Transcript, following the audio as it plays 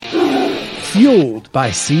Fueled by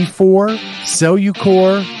C4,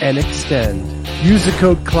 Cellucor, and Extend. Use the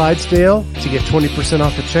code Clydesdale to get 20%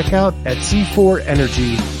 off at checkout at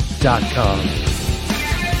c4energy.com.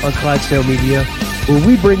 On Clydesdale Media, where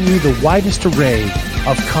we bring you the widest array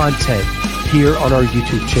of content here on our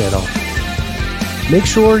YouTube channel. Make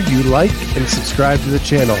sure you like and subscribe to the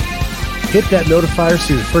channel. Hit that notifier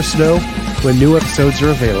so you're the first to know when new episodes are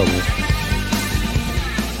available.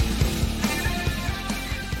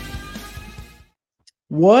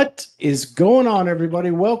 What is going on,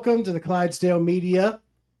 everybody? Welcome to the Clydesdale Media.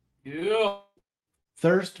 Yeah.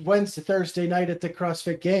 Thursday night at the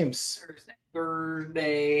CrossFit Games.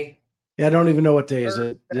 Thursday. Yeah, I don't even know what day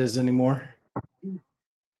it is anymore.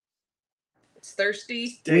 It's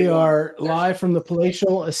thirsty. We are live from the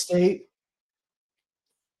palatial estate.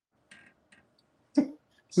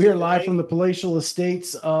 We are live from the palatial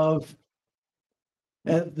estates of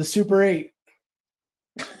the Super 8.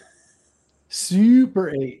 Super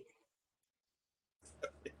 8.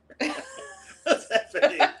 What's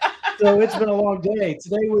happening? So it's been a long day.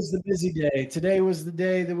 Today was the busy day. Today was the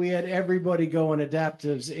day that we had everybody going,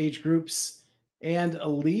 adaptives, age groups, and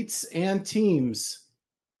elites and teams.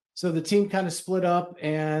 So the team kind of split up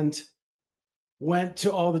and went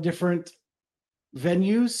to all the different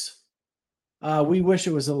venues. We wish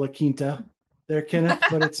it was a La Quinta there, Kenneth,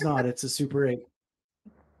 but it's not. It's a Super 8.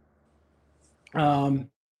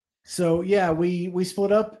 So yeah, we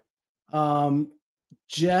split up.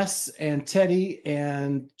 Jess and Teddy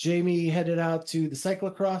and Jamie headed out to the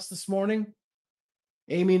cyclocross this morning.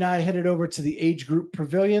 Amy and I headed over to the age group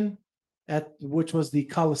pavilion which was the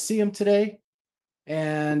Coliseum today,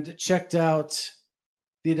 and checked out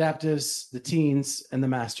the adaptives, the teens, and the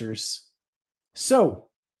masters. So,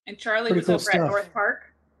 And Charlie pretty was cool over stuff. at North Park.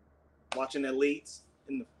 Watching elites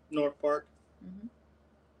in the North Park. Mm-hmm.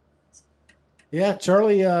 Yeah,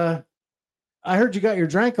 Charlie, I heard you got your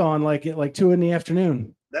drink on like 2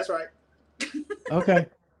 p.m. That's right. Okay.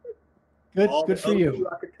 Good, All good the for you.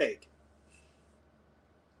 I could take.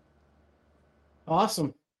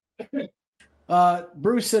 Awesome.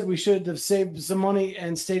 Bruce said we should have saved some money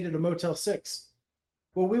and stayed at a Motel 6.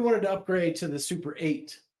 Well, we wanted to upgrade to the Super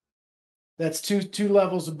 8. That's two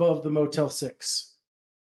levels above the Motel 6.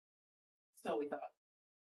 So we thought.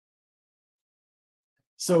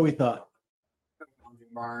 So we thought.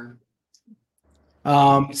 Barn.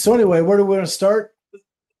 So anyway, where do we want to start?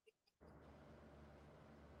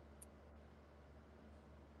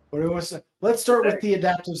 Where do we want to start? Let's start with the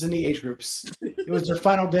adaptives and the age groups. It was their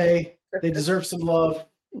final day. They deserve some love.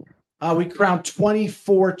 We crowned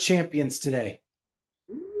 24 champions today.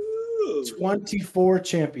 Ooh. 24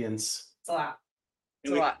 champions. It's a lot.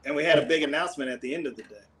 And we had a big announcement at the end of the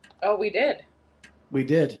day. Oh, we did. We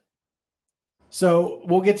did. So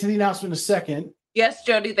we'll get to the announcement in a second. Yes,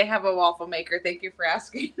 Jody, they have a waffle maker. Thank you for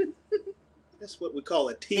asking. That's what we call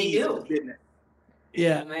a tease, do. isn't it?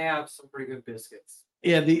 Yeah. And they have some pretty good biscuits.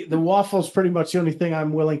 Yeah, the waffle's pretty much the only thing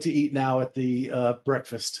I'm willing to eat now at the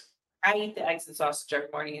breakfast. I eat the eggs and sausage every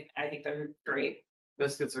morning, and I think they're great.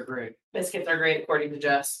 Biscuits are great. Biscuits are great, according to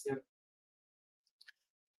Jess. Yep.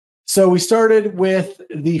 So we started with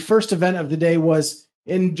the first event of the day was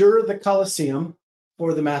Endure the Coliseum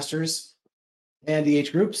for the Masters and the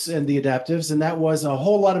age groups and the adaptives. And that was a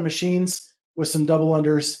whole lot of machines with some double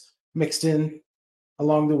unders mixed in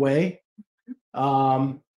along the way.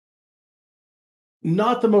 Not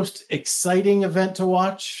the most exciting event to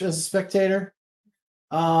watch as a spectator.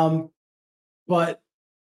 But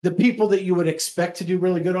the people that you would expect to do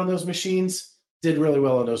really good on those machines did really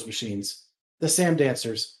well on those machines. The Sam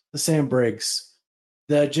Dancers, the Sam Briggs,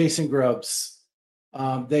 the Jason Grubbs,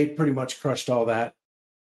 they pretty much crushed all that.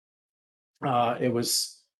 It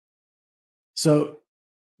was so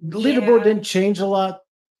the leaderboard didn't change a lot.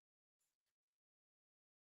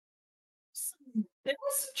 There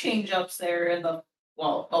was some change ups there in the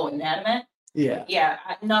in that event. Yeah, Yeah,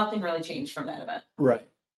 nothing really changed from that event. right.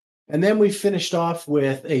 And then we finished off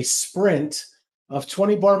with a sprint of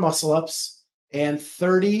 20 bar muscle ups and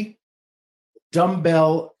 30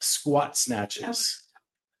 dumbbell squat snatches.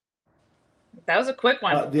 That was a quick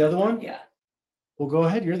one. The other one? Yeah. Well, go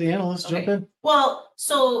ahead. You're the analyst. Jump Okay. in. Well,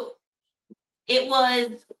 so it was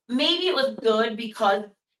good because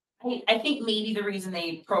I think maybe the reason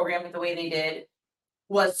they programmed it the way they did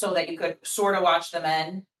was so that you could sort of watch the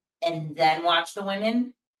men and then watch the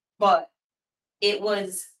women. But there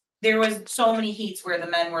was so many heats where the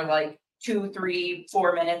men were like 2, 3,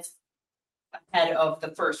 4 minutes ahead of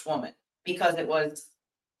the first woman because it was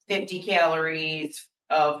 50 calories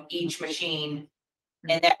of each machine,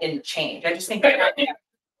 and that didn't change. I just think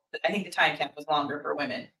the time cap was longer for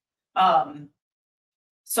women.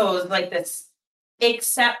 So it was like this,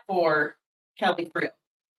 except for Kelly Friel.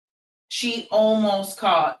 She almost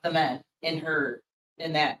caught the men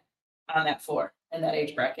on that floor, in that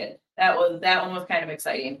age bracket. That one was kind of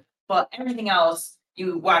exciting. But everything else,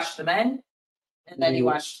 you watched the men and then you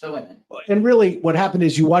watched the women. And really what happened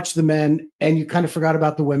is you watched the men and you kind of forgot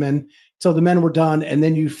about the women till the men were done. And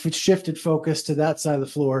then you shifted focus to that side of the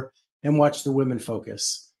floor and watched the women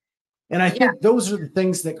focus. And I think those are the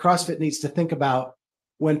things that CrossFit needs to think about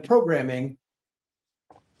when programming.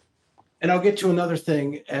 And I'll get to another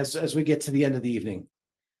thing as we get to the end of the evening.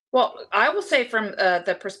 Well, I will say from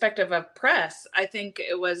the perspective of press, I think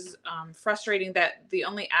it was frustrating that the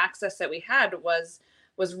only access that we had was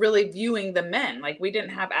really viewing the men. Like we didn't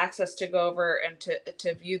have access to go over and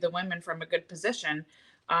to view the women from a good position,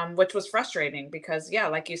 which was frustrating because,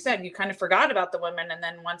 like you said, you kind of forgot about the women. And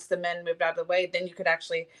then once the men moved out of the way, then you could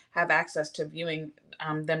actually have access to viewing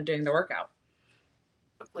them doing the workout.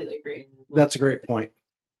 Completely agree. That's a great point.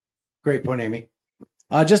 Great point, Amy.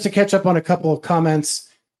 Just to catch up on a couple of comments.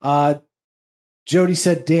 Jody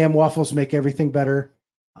said, damn, waffles make everything better.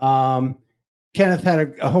 Kenneth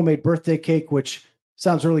had a homemade birthday cake, which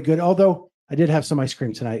sounds really good. Although I did have some ice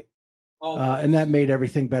cream tonight. And that made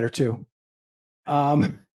everything better too.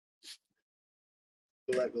 Did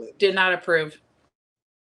not approve.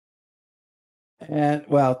 And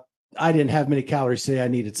well, I didn't have many calories today. I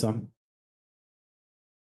needed some.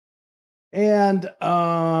 And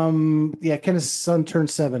Kenneth's son turned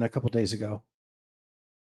 7 a couple days ago.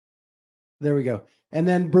 There we go. And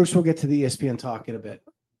then Bruce will get to the ESPN talk in a bit.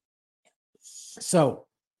 So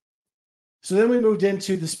then we moved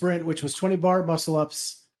into the sprint, which was 20 bar muscle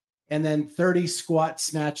ups and then 30 squat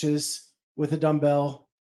snatches with a dumbbell.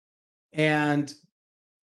 And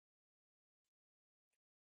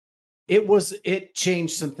it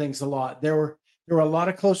changed some things a lot. There were a lot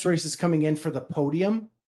of close races coming in for the podium,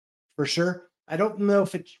 for sure. I don't know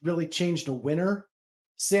if it really changed a winner.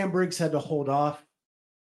 Sam Briggs had to hold off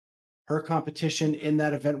her competition in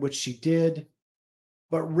that event, which she did.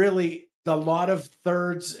 But really, a lot of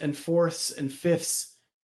thirds and fourths and fifths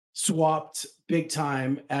swapped big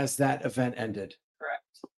time as that event ended. Correct.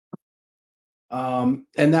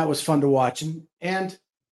 And that was fun to watch. And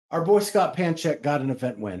our boy Scott Panchek got an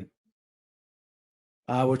event win,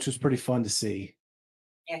 which was pretty fun to see.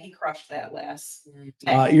 Yeah, he crushed that last.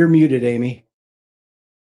 You're muted, Amy.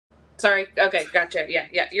 Sorry. Okay, gotcha.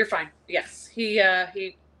 Yeah, you're fine. Yes, he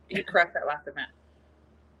crushed that last event.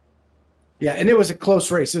 Yeah, and it was a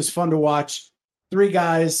close race. It was fun to watch. 3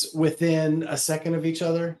 guys within a second of each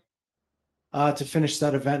other to finish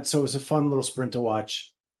that event. So it was a fun little sprint to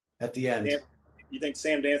watch at the end. You think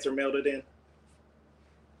Sam Dancer mailed it in?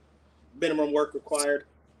 Minimum work required?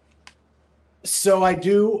 So I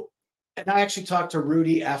do. And I actually talked to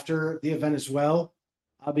Rudy after the event as well,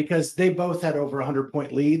 because they both had over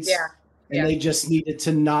 100-point leads. Yeah. And they just needed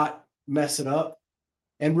to not mess it up.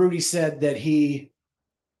 And Rudy said that he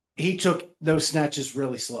took those snatches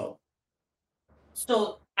really slow.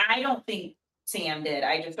 So I don't think Sam did.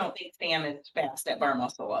 I just don't think Sam is fast at bar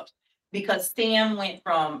muscle ups because Sam went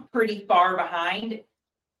from pretty far behind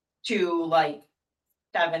to like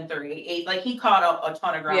 7:38. Like he caught up a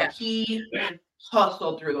ton of ground. Yeah. He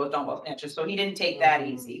hustled through those dumbbell snatches, so he didn't take that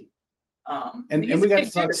easy. And we got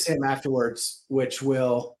to talk to Sam afterwards, which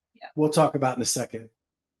we'll talk about in a second.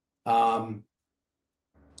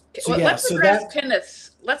 Let's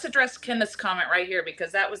address Kenneth's comment right here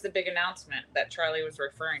because that was the big announcement that Charlie was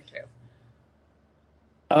referring to.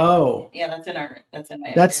 Oh, yeah, that's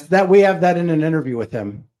we have that in an interview with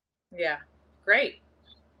him. Yeah, great.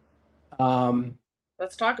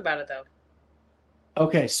 Let's talk about it though.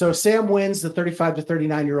 Okay, so Sam wins the 35 to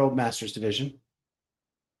 39-year-old Masters division.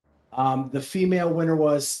 The female winner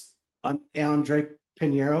was Andre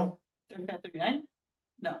Pinheiro. 39?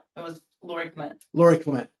 No, it was Lori Clement. Lori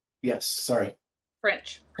Clement. Yes, sorry.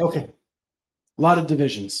 French. Okay. A lot of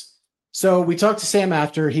divisions. So we talked to Sam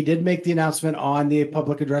after. He did make the announcement on the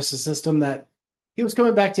public addresses system that he was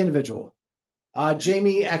coming back to individual.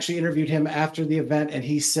 Jamie actually interviewed him after the event, and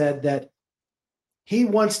he said that he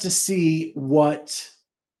wants to see what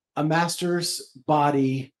a master's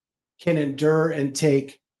body can endure and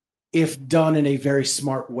take if done in a very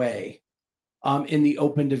smart way in the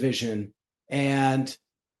open division, and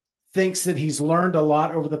thinks that he's learned a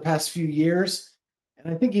lot over the past few years.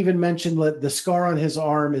 And I think even mentioned that the scar on his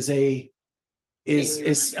arm is a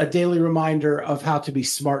daily reminder of how to be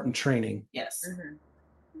smart in training. Yes. Mm-hmm.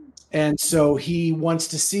 And so he wants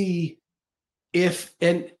to see if,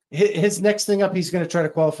 and his next thing up, he's going to try to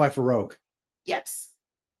qualify for Rogue. Yes.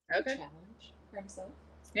 Okay.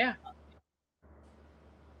 Yeah.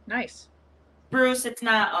 Nice. Bruce, it's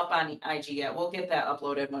not up on IG yet. We'll get that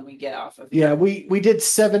uploaded when we get off of. Yeah, we did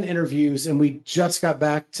 7 interviews and we just got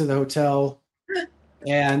back to the hotel.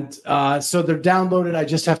 And so they're downloaded. I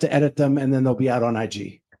just have to edit them and then they'll be out on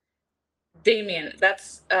IG. Damien,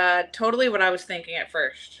 that's totally what I was thinking at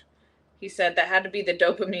first. He said that had to be the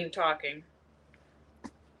dopamine talking.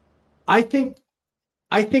 I think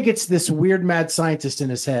it's this weird mad scientist in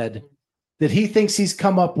his head that he thinks he's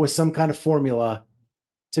come up with some kind of formula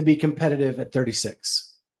to be competitive at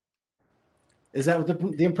 36. Is that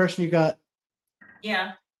what the impression you got?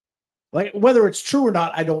 Yeah. Like, whether it's true or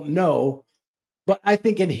not, I don't know. But I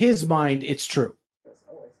think in his mind, it's true.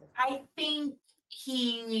 I think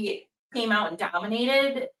he came out and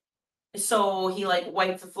dominated. So he like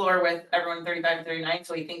wiped the floor with everyone 35 and 39.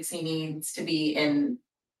 So he thinks he needs to be in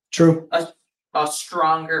True. a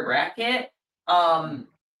stronger bracket.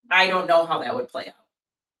 I don't know how that would play out,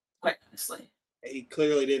 quite honestly. He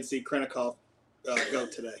clearly didn't see Krennikov go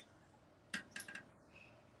today.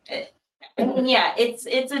 I mean, yeah, it's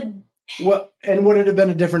a. Well, and would it have been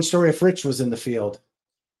a different story if Rich was in the field?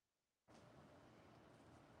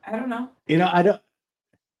 I don't know. You know, I don't.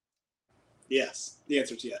 Yes. The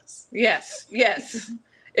answer is yes. Yes, yes.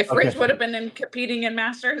 If Okay. Rich would have been competing in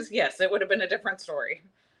Masters, yes, it would have been a different story.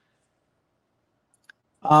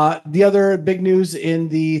 The other big news in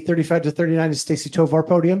the 35 to 39 is Stacy Tovar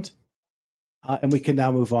podiumed. And we can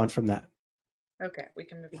now move on from that. Okay, we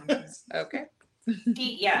can move on. From this. Okay.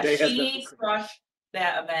 Day has She been- crushed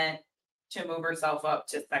that event to move herself up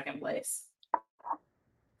to second place.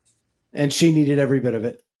 And she needed every bit of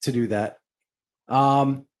it to do that.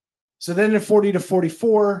 So then in 40 to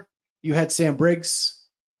 44, you had Sam Briggs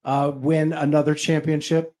win another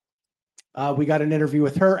championship. We got an interview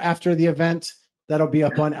with her after the event. That'll be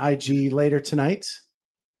up on IG later tonight.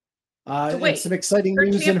 And wait, some exciting her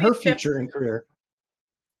news in her championship- future and career.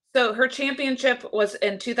 So her championship was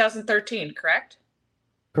in 2013, correct?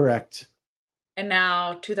 Correct. And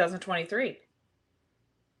now 2023.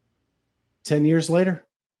 10 years later.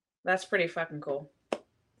 That's pretty fucking cool.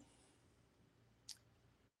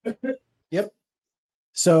 Yep.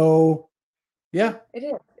 So, yeah. It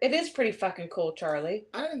is. It is pretty fucking cool, Charlie.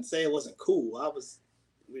 I didn't say it wasn't cool.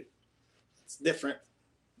 It's different.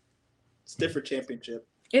 It's a different championship.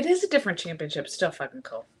 It is a different championship. Still fucking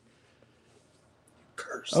cool.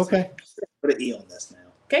 Cursed. Okay. Put an E on this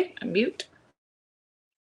now. Okay, I'm mute.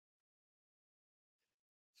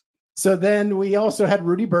 So then we also had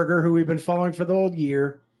Rudy Berger, who we've been following for the whole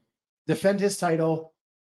year, defend his title.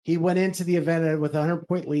 He went into the event with a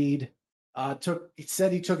 100-point lead. He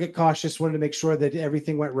said he took it cautious, wanted to make sure that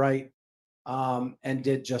everything went right, and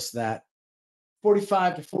did just that.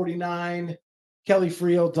 45 to 49, Kelly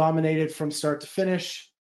Friel dominated from start to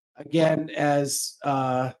finish. Again, as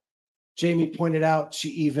Jamie pointed out, she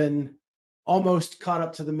even almost caught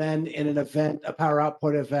up to the men in an event, a power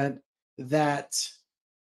output event that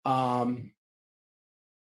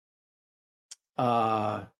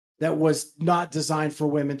that was not designed for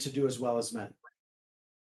women to do as well as men.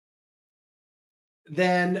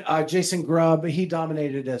 Then Jason Grubb, he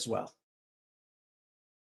dominated as well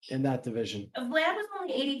in that division. Vlad was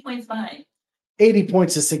only 80 points behind. 80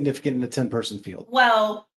 points is significant in a 10-person field.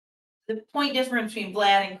 Well, the point difference between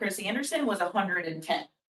Vlad and Chris Anderson was 110.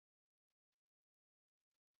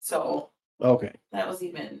 So Okay. that was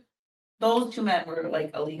even. Those two men were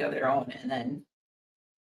like a league of their own, and then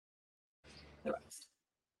the rest.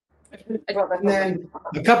 And then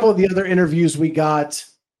a couple of the other interviews we got.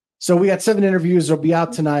 So we got 7 interviews. They'll be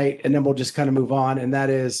out tonight, and then we'll just kind of move on. And that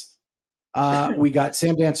is, we got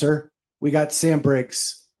Sam Dancer, we got Sam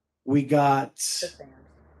Briggs, we got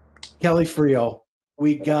Kelly Friel,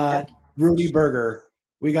 we got Rudy Berger,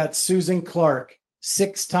 we got Susan Clark,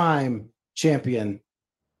 6-time champion.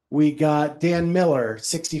 We got Dan Miller,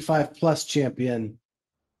 65 plus champion.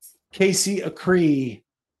 Casey Acree,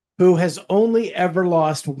 who has only ever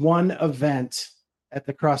lost one event at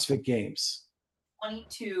the CrossFit Games.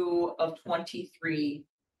 22 of 23.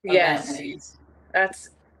 Yes, events. that's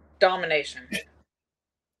domination.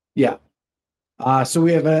 Yeah. So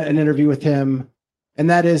we have an interview with him, and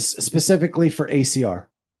that is specifically for ACR,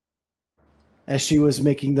 as she was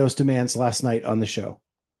making those demands last night on the show.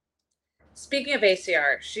 Speaking of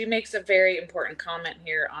ACR, she makes a very important comment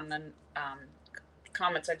here on the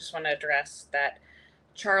comments. I just want to address that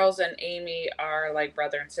Charles and Amy are like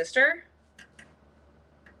brother and sister.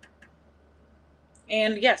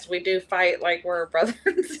 And yes, we do fight like we're brother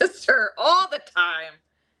and sister all the time.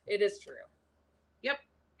 It is true. Yep.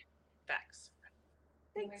 Facts.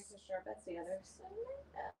 Thanks. That's the other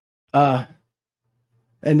side.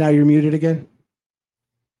 And now you're muted again.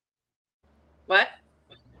 What?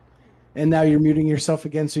 And now you're muting yourself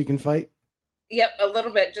again so you can fight? Yep, a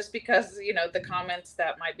little bit, just because, the comments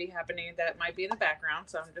that might be happening that might be in the background.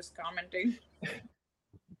 So I'm just commenting.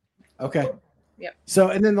 Okay. Yep. So,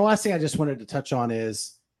 and then the last thing I just wanted to touch on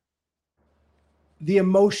is the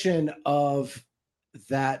emotion of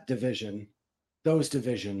that division, those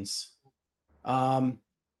divisions. When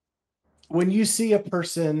you see a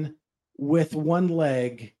person with one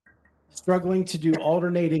leg struggling to do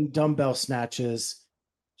alternating dumbbell snatches,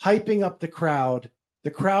 hyping up the crowd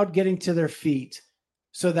getting to their feet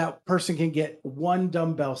so that person can get one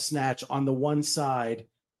dumbbell snatch on the one side,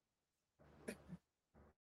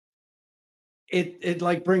 it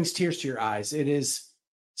like brings tears to your eyes. It is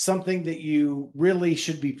something that you really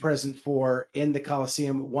should be present for in the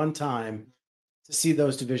Coliseum one time to see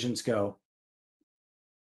those divisions go.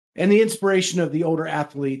 And the inspiration of the older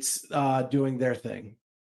athletes doing their thing.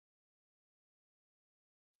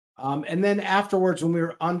 And then afterwards, when we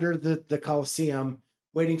were under the Coliseum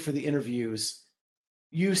waiting for the interviews,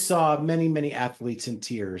 you saw many, many athletes in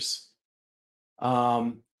tears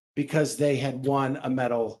because they had won a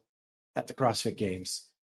medal at the CrossFit Games.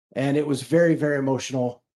 And it was very, very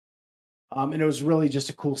emotional. And it was really just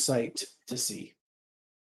a cool sight to see.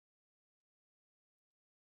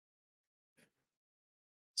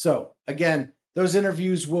 So again, those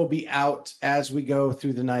interviews will be out as we go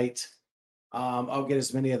through the night. I'll get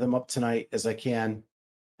as many of them up tonight as I can,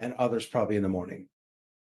 and others probably in the morning.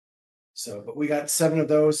 So, but we got 7 of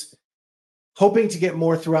those. Hoping to get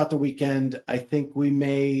more throughout the weekend. I think we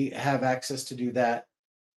may have access to do that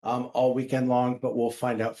all weekend long, but we'll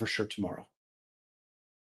find out for sure tomorrow.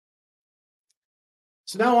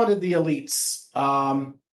 So now on to the elites.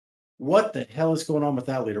 What the hell is going on with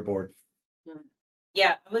that leaderboard?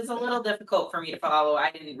 Yeah, it was a little difficult for me to follow.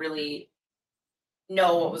 I didn't really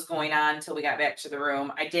know what was going on until we got back to the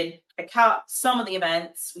room. I caught some of the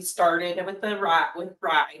events. We started with the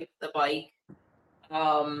ride, the bike.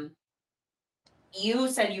 You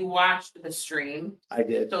said you watched the stream. I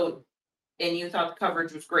did. So, and you thought the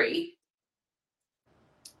coverage was great.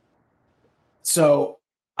 So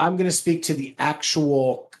I'm going to speak to the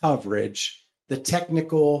actual coverage, the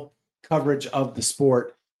technical coverage of the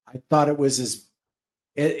sport. I thought it was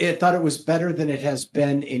thought it was better than it has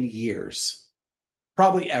been in years,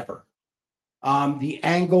 probably ever. The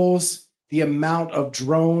angles, the amount of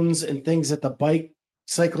drones and things at the bike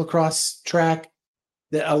cyclocross track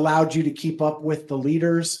that allowed you to keep up with the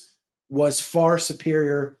leaders was far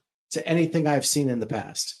superior to anything I've seen in the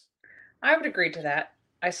past. I would agree to that.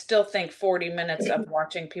 I still think 40 minutes of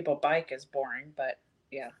watching people bike is boring, but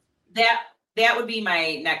yeah. That would be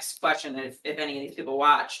my next question if any of these people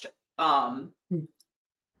watched.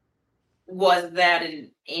 Was that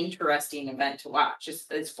an interesting event to watch?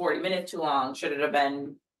 It's 40 minutes too long. Should it have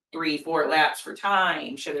been 3-4 laps for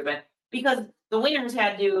time? Should it have been, because the winners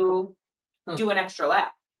had to do an extra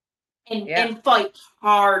lap and fight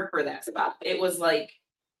hard for that spot. It was like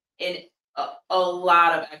a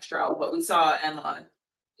lot of extra output. We saw Emma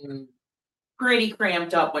pretty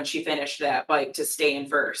cramped up when she finished that bike to stay in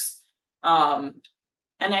first. And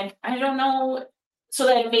I don't know. So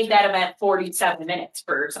that made that event 47 minutes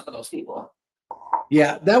for some of those people.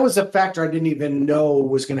 Yeah, that was a factor I didn't even know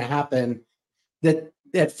was going to happen. That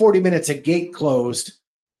at 40 minutes, a gate closed,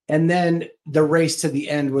 and then the race to the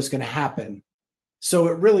end was going to happen. So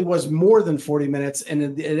it really was more than 40 minutes,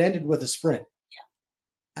 and it ended with a sprint.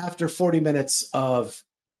 Yeah. After 40 minutes of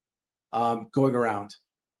going around,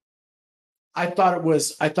 I thought it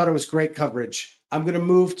was great coverage. I'm going to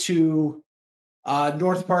move to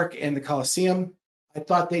North Park and the Coliseum. I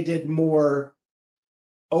thought they did more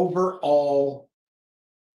overall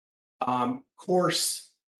course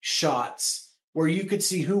shots where you could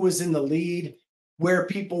see who was in the lead, where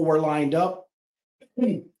people were lined up,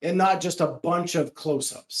 and not just a bunch of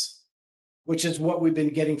close-ups, which is what we've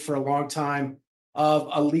been getting for a long time of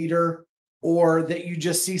a leader, or that you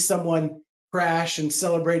just see someone crash and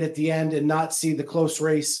celebrate at the end and not see the close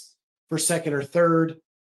race for second or third.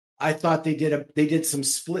 I thought they did some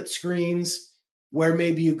split screens where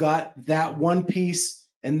maybe you got that one piece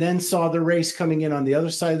and then saw the race coming in on the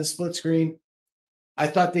other side of the split screen. I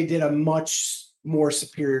thought they did a much more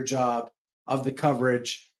superior job of the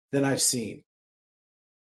coverage than I've seen.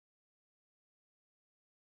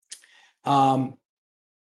 So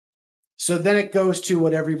then it goes to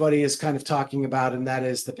what everybody is kind of talking about, and that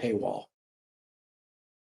is the paywall.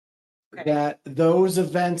 Okay. That those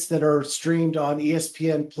events that are streamed on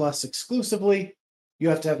ESPN Plus exclusively, you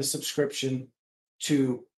have to have a subscription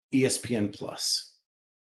to ESPN Plus.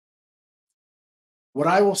 What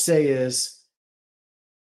I will say is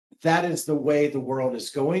that is the way the world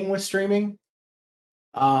is going with streaming.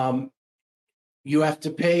 You have to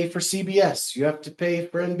pay for CBS. You have to pay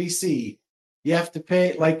for NBC. You have to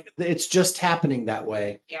pay, like, it's just happening that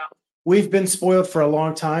way. Yeah. We've been spoiled for a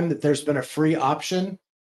long time that there's been a free option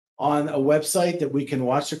on a website that we can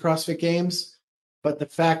watch the CrossFit games. But the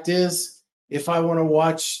fact is, if I want to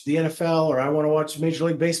watch the NFL or I want to watch Major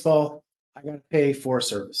League Baseball, I got to pay for a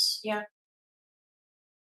service. Yeah.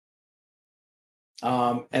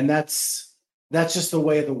 And that's just the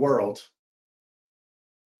way of the world.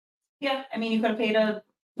 Yeah, I mean, you could have paid a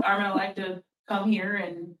arm and a leg to come here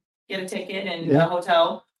and get a ticket and Yeah. a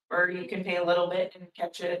hotel, or you can pay a little bit and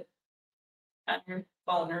catch it on your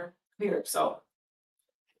phone or computer, so.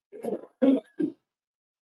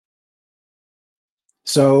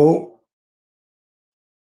 So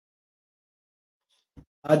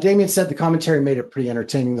Damien said the commentary made it pretty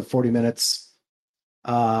entertaining, the 40 minutes.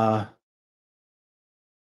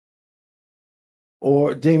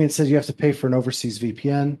 Or Damien says you have to pay for an overseas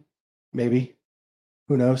VPN. Maybe.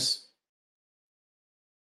 Who knows?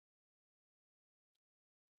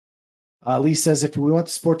 Lee says if we want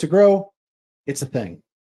the sport to grow, it's a thing.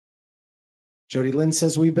 Jody Lynn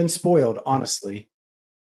says we've been spoiled, honestly.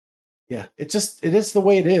 Yeah, it is the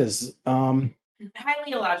way it is. Highly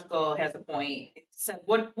illogical has a point. It said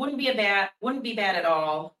wouldn't be bad at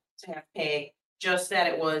all to have to pay, just that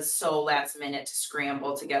it was so last minute to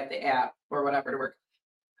scramble to get the app or whatever to work.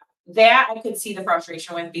 That I could see the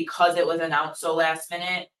frustration with because it was announced so last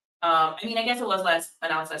minute. I mean, I guess it was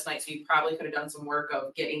announced last night, so you probably could have done some work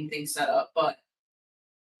of getting things set up, but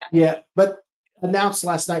Yeah, but announced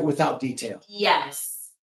last night without detail. yes.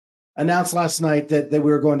 Announced last night that we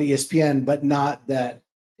were going to ESPN, but not that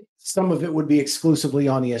some of it would be exclusively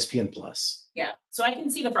on ESPN Plus. Yeah, so I can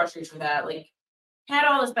see the frustration with that. Like, had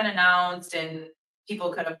all this been announced and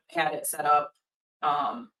people could have had it set up,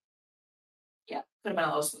 yeah, could have been a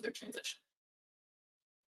little smoother transition.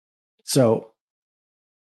 So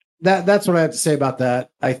that's what I have to say about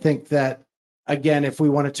that. I think that, again, if we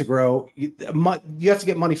want it to grow, you have to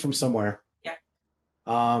get money from somewhere. Yeah.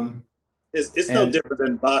 It's no different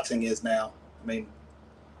than boxing is now. I mean,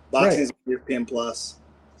 boxing is ESPN Plus,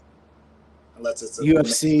 unless it's a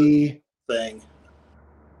UFC thing.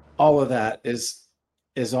 All of that is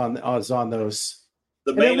on those.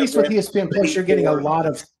 The And at main least with event- ESPN Plus, you're getting a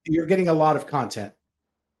lot of content.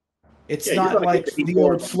 It's Yeah, you're not gonna like get the the equal-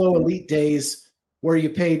 old Flow Elite days where you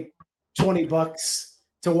paid $20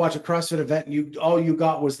 to watch a CrossFit event and all you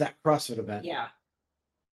got was that CrossFit event. Yeah.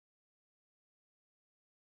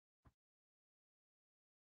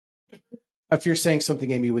 If you're saying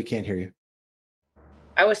something, Amy, we can't hear you.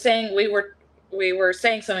 I was saying we were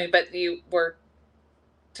saying something, but you were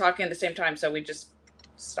talking at the same time, so we just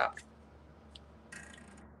stopped.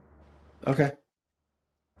 Okay.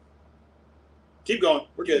 Keep going.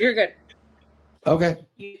 We're good. You're good. Okay.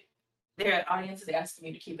 Their audience is asking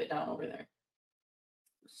you to keep it down over there.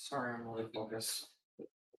 Sorry, I'm really focused.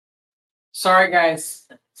 Sorry, guys.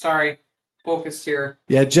 Sorry. Focused here.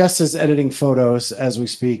 Yeah, Jess is editing photos as we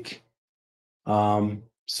speak.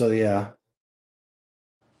 So yeah.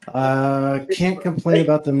 Can't complain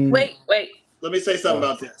about them. Wait. Let me say something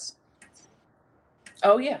about this.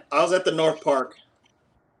 Oh yeah. I was at the North Park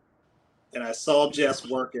and I saw Jess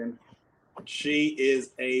working. She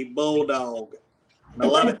is a bulldog. And I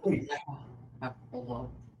love it.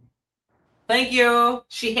 Thank you.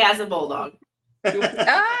 She has a bulldog.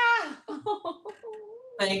 Ah.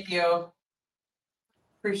 Thank you.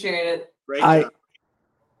 Appreciate it. Great I- job.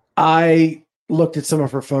 I looked at some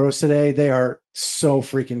of her photos today. They are so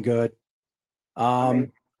freaking good. What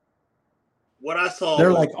I saw They're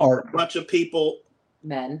was like art. a bunch of people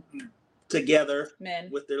Men, together Men.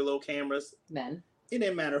 with their little cameras. men. It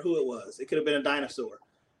didn't matter who it was. It could have been a dinosaur.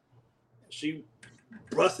 She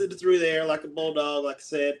busted through there like a bulldog, like I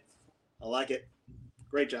said. I like it.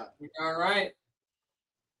 Great job. All right.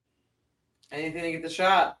 Anything to get the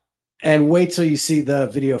shot. And wait till you see the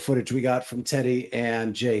video footage we got from Teddy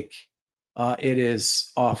and Jake. It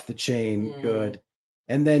is off the chain good.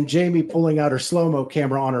 And then Jamie pulling out her slow-mo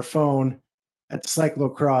camera on her phone at the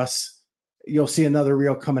cyclocross. You'll see another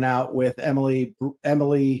reel coming out with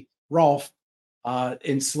Emily Rolfe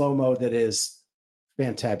in slow-mo that is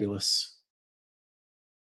fantabulous.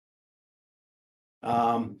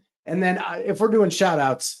 And then if we're doing shout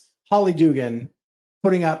outs, Holly Dugan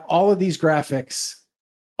putting out all of these graphics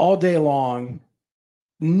all day long.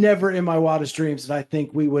 Never in my wildest dreams did I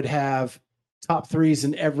think we would have top threes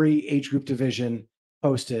in every age group division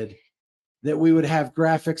posted, that we would have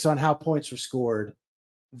graphics on how points were scored,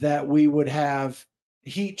 that we would have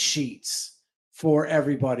heat sheets for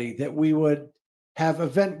everybody, that we would have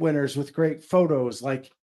event winners with great photos.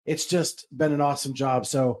 Like, It's just been an awesome job.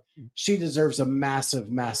 So she deserves a massive,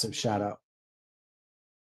 massive shout out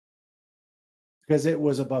because it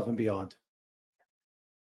was above and beyond.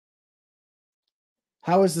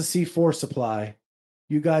 How is the C4 supply?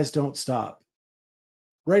 You guys don't stop.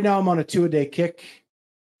 Right now I'm on a 2-a-day kick.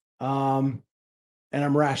 And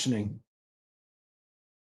I'm rationing.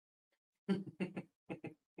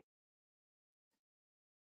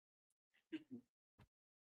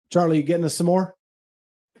 Charlie, you getting us some more?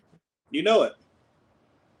 You know it.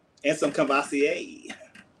 And some Cavassier.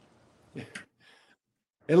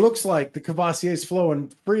 It looks like the Cavassier is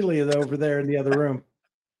flowing freely over there in the other room.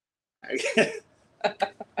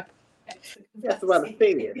 That's about to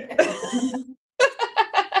say it.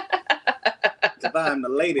 I'm the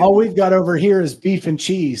lady. All we've got over here is beef and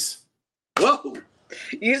cheese. Whoa.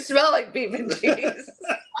 You smell like beef and cheese.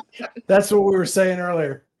 That's what we were saying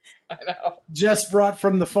earlier. I know. Jess brought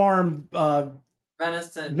from the farm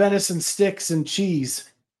Venison. sticks and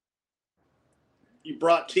cheese. You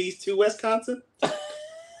brought cheese to Wisconsin?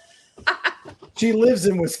 She lives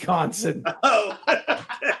in Wisconsin. Oh.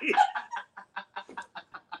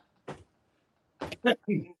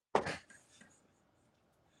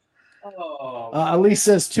 Elise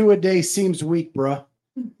says 2-a-day seems weak, bruh.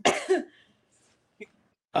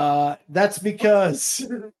 That's because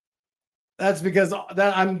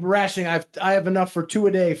that I'm rationing. I have enough for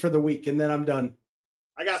 2-a-day for the week, and then I'm done.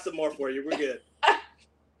 I got some more for you. We're good.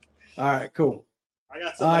 All right, cool. I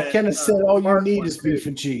got some. Kenneth said all you need is beef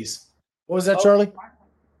and cheese. What was that, Charlie?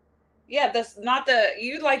 Yeah, that's not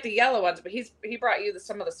you like the yellow ones, but he brought you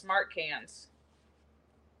some of the smart cans.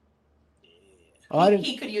 Oh, I didn't.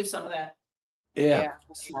 He could use some of that. Yeah.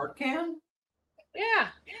 Smart can? Yeah.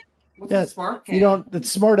 What's Yeah, a smart can? You don't.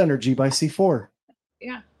 It's Smart Energy by C4.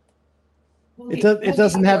 Yeah. It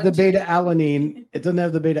doesn't have the beta alanine. It doesn't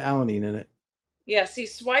have the beta alanine in it. Yeah. See,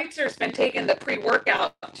 Schweitzer's been taking the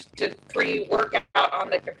pre-workout on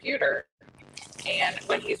the computer, and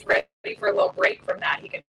when he's ready for a little break from that, he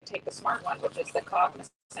can take the smart one, which is the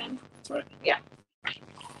cognizant. That's right. Yeah.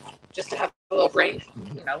 Just to have a little brain,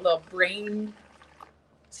 little brain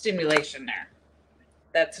stimulation there.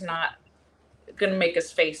 That's not going to make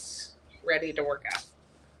his face ready to work out.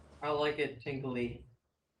 I like it tingly.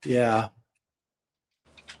 Yeah.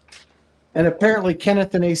 And apparently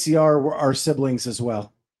Kenneth and ACR are siblings as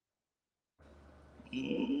well.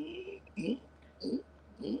 Oh,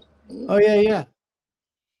 yeah.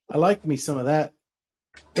 I like me some of that.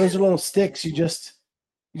 Those are little sticks. You just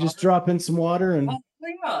drop in some water and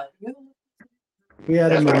we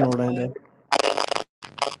had them in Orlando.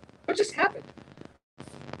 What just happened?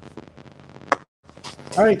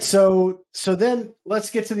 All right, so then let's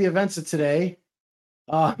get to the events of today.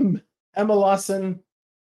 Emma Lawson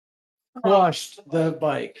crushed the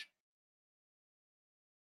bike.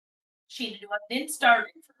 She didn't start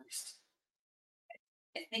it first.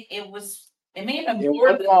 I think it may have been It more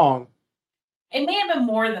went than long. it may have been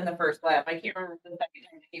more than the first lap. I can't remember the second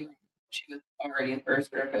time she was already in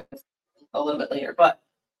first, or if it was a little bit later. But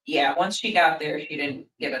yeah, once she got there, she didn't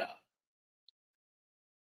give it up.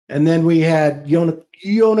 And then we had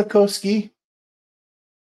Yonakoski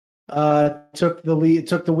took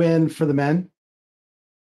the win for the men.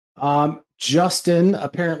 Justin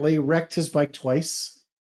apparently wrecked his bike twice.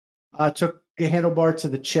 Took a handlebar to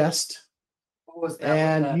the chest. What was that?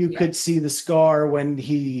 And you could see the scar when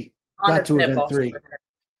he got to event 3.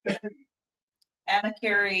 Emma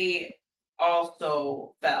Carey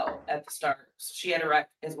also fell at the start. So she had a wreck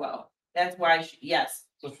as well. That's why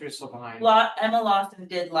So she's still behind. Emma Lawson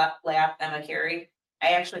did lap Emma Carey.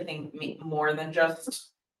 I actually think more than just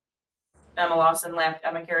Emma Lawson lapped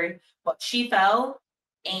Emma Carey, but she fell,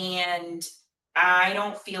 and I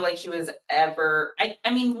don't feel like she was ever. I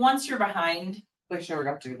mean, once you're behind, Like she never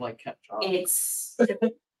got to catch up. it's.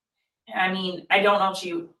 I mean, I don't know if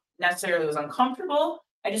she necessarily was uncomfortable.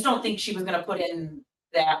 I just don't think she was going to put in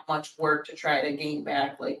that much work to try to gain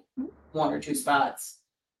back 1 or 2 spots.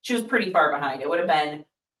 She was pretty far behind. It would have been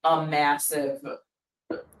a massive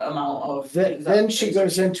amount of. Then she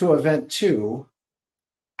goes into event 2,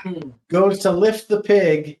 goes to lift the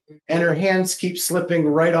pig, and her hands keep slipping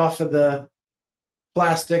right off of the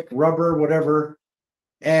plastic, rubber, whatever.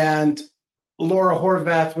 And Laura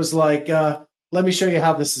Horvath was like, let me show you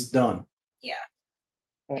how this is done. Yeah.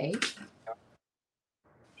 Okay.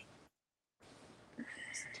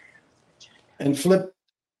 And Flip,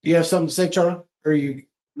 you have something to say, Charlie? Or you?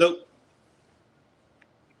 Nope.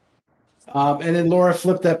 And then Laura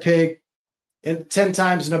flipped that pig 10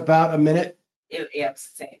 times in about a minute.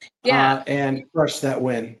 It's insane. Yeah. And crushed that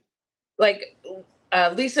win.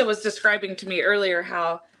 Lisa was describing to me earlier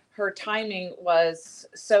how her timing was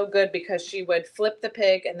so good because she would flip the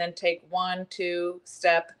pig and then take 1, 2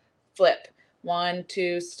 step, flip, 1,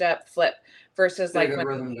 2 step, flip, versus Get a like good when,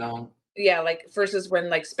 rhythm down. versus when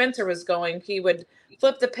like Spencer was going, he would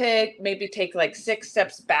flip the pig, maybe take like 6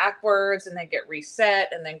 steps backwards and then get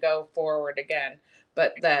reset and then go forward again.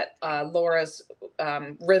 But that Laura's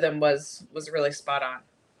rhythm was really spot on.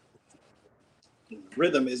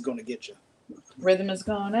 Rhythm is going to get you. Rhythm is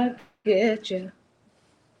gonna get you.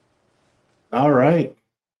 All right.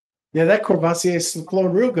 Yeah, that Courvoisier is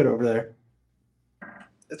flowing real good over there.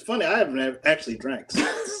 It's funny. I haven't actually drank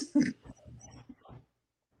since.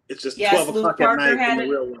 It's just Yes, 12 Luke o'clock at Parker night had in the it.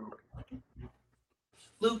 real world.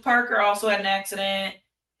 Luke Parker also had an accident.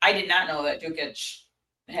 I did not know that Dukic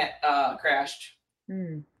had crashed.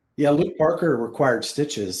 Yeah, Luke Parker required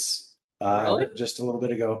stitches Really? just a little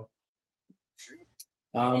bit ago.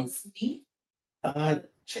 It's neat. I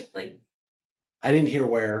Like didn't hear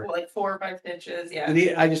where. 4 or 5 stitches. Yeah.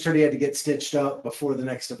 I just heard he had to get stitched up before the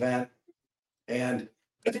next event, and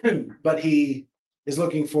but he is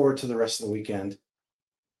looking forward to the rest of the weekend.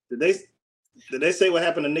 Did they say what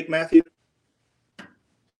happened to Nick Matthews?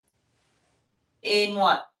 In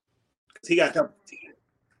what? He got off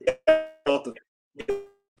the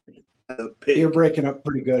pig. You're breaking up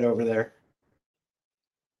pretty good over there.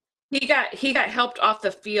 He got helped off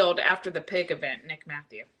the field after the pig event, Nick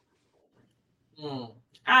Matthew.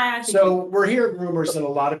 I think So we're hearing rumors that a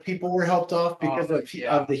lot of people were helped off because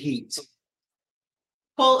of the heat,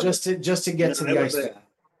 Cole, just to get to No, the it ice was bath.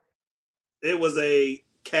 It was a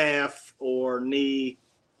calf or knee,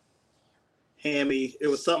 hammy. It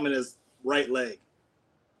was something in his right leg.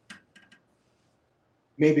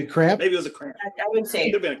 Maybe cramp. Maybe it was a cramp. I would It say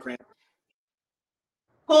could have been a cramp.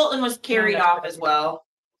 Colton was carried that's off as well,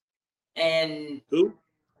 and Who?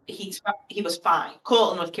 he was fine.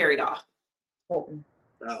 Colton was carried off, Colton.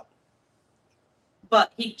 Oh.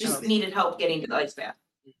 but he just needed help getting to the ice bath.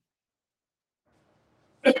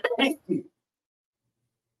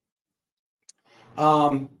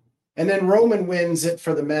 And then Roman wins it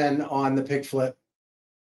for the men on the pig flip.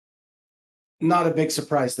 Not a big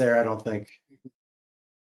surprise there, I don't think.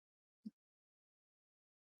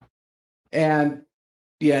 And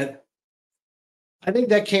yeah, I think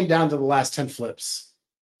that came down to the last 10 flips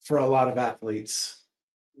for a lot of athletes.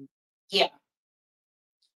 Yeah.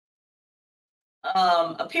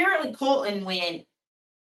 Apparently Colton went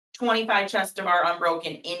 25 chest of our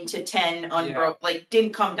unbroken into 10 unbroken, like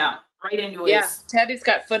didn't come down right into Yeah, his. Teddy's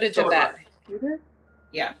got footage of that.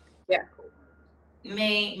 Yeah. Yeah.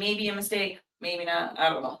 Maybe a mistake, maybe not. I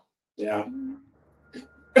don't know. Yeah.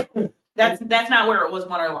 That's not where it was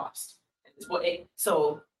won or lost. It's what it,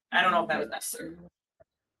 so I don't know if that was necessary.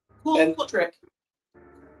 Cool trick.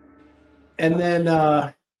 And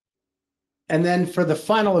then for the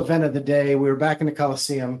final event of the day, we were back in the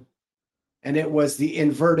Coliseum, and it was the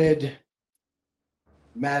inverted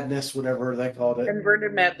madness, whatever they called it.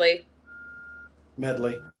 Inverted medley.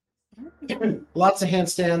 Lots of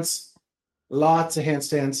handstands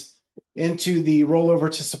into the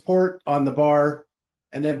rollover to support on the bar,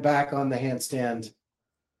 and then back on the handstand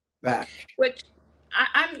back. Which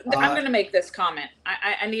I'm going to make this comment.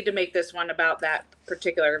 I need to make this one about that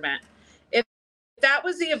particular event. If that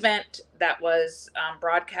was the event that was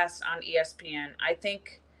broadcast on ESPN, I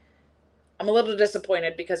think I'm a little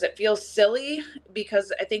disappointed because it feels silly.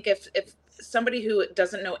 Because I think if somebody who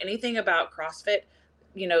doesn't know anything about CrossFit,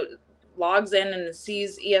 logs in and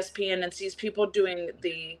sees ESPN and sees people doing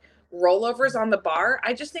the rollovers on the bar,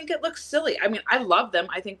 I just think it looks silly. I mean, I love them.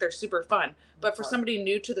 I think they're super fun. But for somebody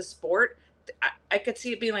new to the sport, I could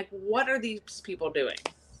see it being like, what are these people doing?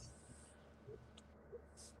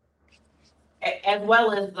 As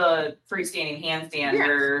well as the freestanding handstand,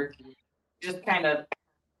 where just kind of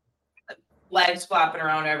legs flopping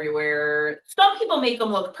around everywhere. Some people make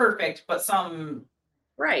them look perfect, but some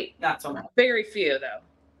not so much. Very few though.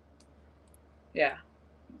 Yeah.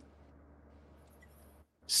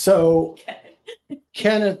 So,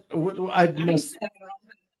 Kenneth,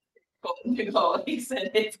 He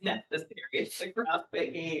said it's necessary. It's a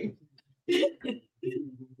CrossFit game.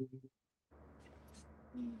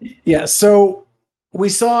 Yeah, so we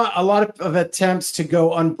saw a lot of attempts to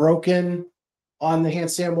go unbroken on the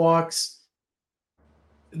handstand walks.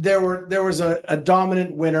 There was a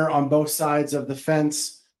dominant winner on both sides of the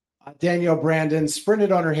fence. Danielle Brandon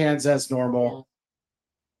sprinted on her hands as normal.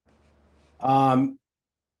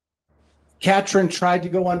 Katrin tried to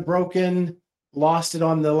go unbroken, lost it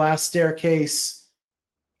on the last staircase.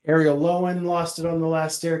 Ariel Lowen lost it on the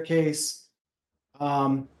last staircase.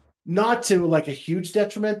 Not to like a huge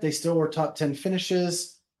detriment. They still were top 10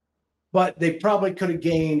 finishes. but they probably could have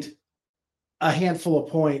gained a handful of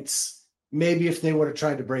points, maybe if they would have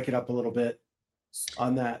tried to break it up a little bit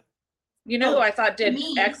on that. You know who I thought did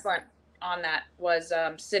me- excellent on that was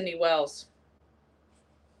Sydney Wells.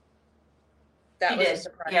 That She was a did.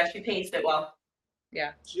 surprise. Yeah, she paced it well.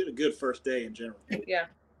 Yeah. She had a good first day in general. Yeah.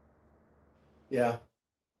 Yeah.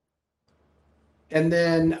 And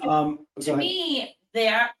then go To ahead. me,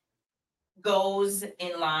 that goes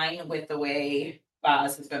in line with the way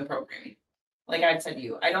Boz has been programming. Like I said to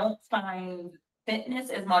you, I don't find fitness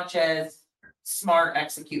as much as smart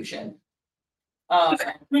execution. I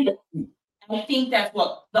think that's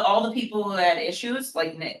what all the people who had issues,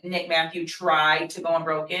 like Nick Matthew, tried to go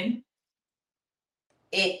unbroken.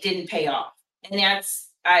 It didn't pay off, and that's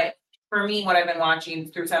for me what I've been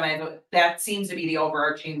watching through some. That seems to be the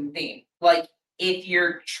overarching theme. Like if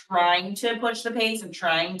you're trying to push the pace and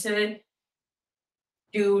trying to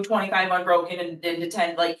do 25 unbroken and into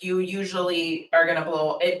 10, like you usually are gonna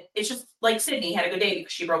blow it. It's just like Sydney had a good day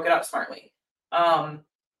because she broke it up smartly.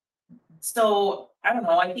 So I don't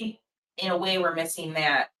know. I think in a way we're missing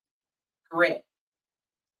that grit.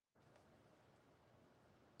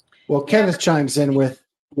 Well, Kenneth chimes in with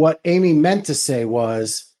what Amy meant to say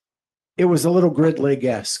was it was a little grid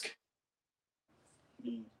league-esque.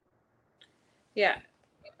 Yeah.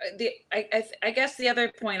 I guess the other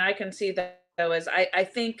point I can see though is I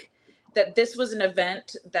think that this was an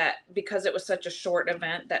event that, because it was such a short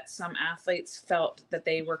event, that some athletes felt that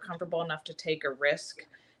they were comfortable enough to take a risk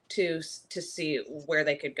to see where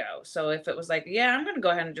they could go. So if it was like, yeah, I'm going to go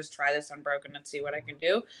ahead and just try this unbroken and see what I can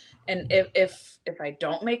do. And if I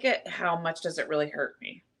don't make it, how much does it really hurt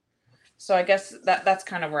me? So I guess that's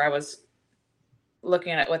kind of where I was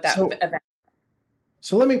looking at with that event.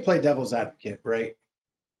 So let me play devil's advocate, right?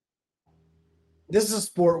 This is a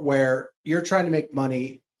sport where you're trying to make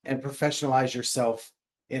money and professionalize yourself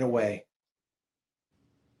in a way.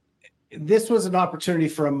 This was an opportunity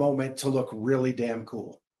for a moment to look really damn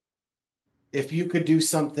cool. If you could do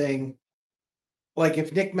something like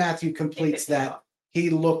if Nick Matthew completes that, he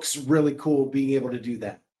looks really cool being able to do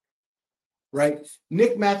that. Right?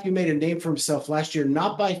 Nick Matthew made a name for himself last year,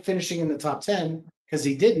 not by finishing in the top 10, because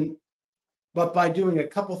he didn't, but by doing a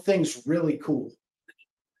couple things really cool.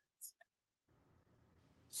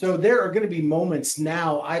 So there are going to be moments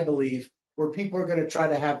now, I believe, where people are going to try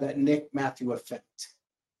to have that Nick Matthew effect.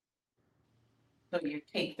 So you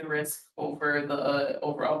take the risk over the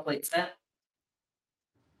overall placement.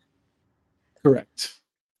 Correct.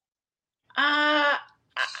 I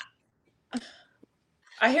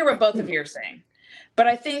hear what both of you are saying, but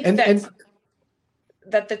I think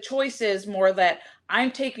that the choice is more that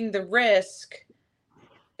I'm taking the risk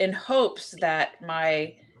in hopes that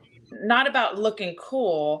not about looking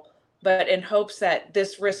cool, but in hopes that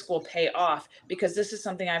this risk will pay off because this is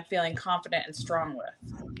something I'm feeling confident and strong with.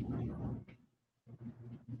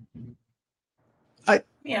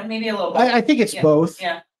 Yeah, maybe a little bit. I think it's both.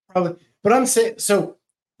 Yeah. Probably. But I'm saying, so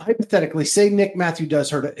hypothetically, say Nick Matthew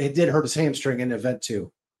did hurt his hamstring in event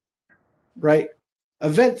 2, right?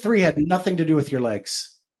 Event 3 had nothing to do with your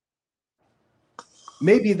legs.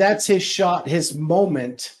 Maybe that's his shot, his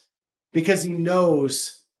moment, because he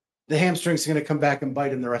knows the hamstring's going to come back and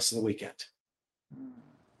bite him the rest of the weekend.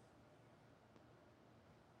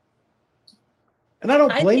 And I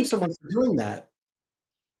don't blame someone for doing that.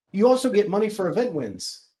 You also get money for event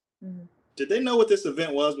wins. Did they know what this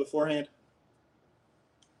event was beforehand?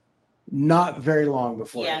 Not very long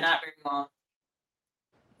before. Yeah, not very long.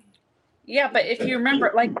 Yeah, but if you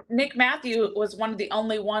remember, like Nick Matthew was one of the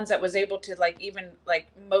only ones that was able to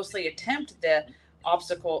mostly attempt the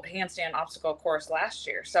handstand obstacle course last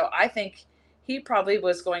year. So I think he probably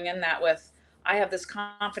was going in that with, I have this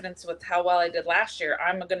confidence with how well I did last year.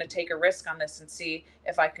 I'm going to take a risk on this and see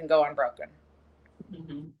if I can go unbroken.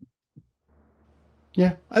 Mm-hmm.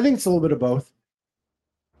 Yeah, I think it's a little bit of both.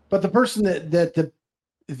 But the person that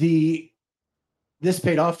this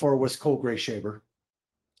paid off for was Cole Grayshaber.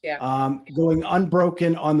 Yeah. Going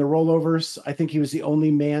unbroken on the rollovers. I think he was the only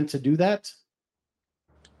man to do that.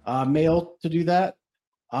 Male to do that.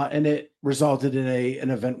 And it resulted in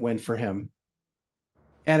an event win for him.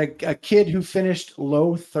 And a kid who finished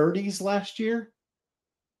low 30s last year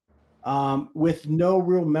with no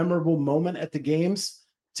real memorable moment at the games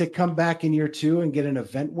to come back in year 2 and get an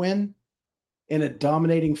event win in a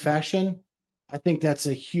dominating fashion. I think that's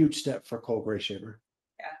a huge step for Cole Grayshaber.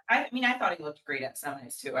 Yeah, I thought he looked great at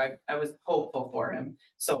semis too. I was hopeful for him.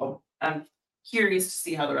 So I'm curious to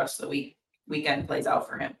see how the rest of the weekend plays out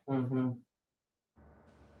for him. Mm-hmm.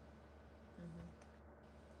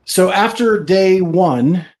 So after day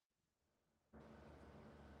 1,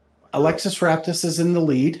 Alexis Raptis is in the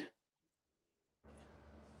lead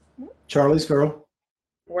Charlie's girl.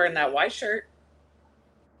 Wearing that white shirt.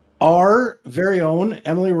 Our very own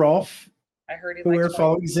Emily Rolfe, I heard he who we're likes white.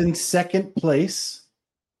 following, is in second place.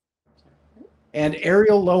 And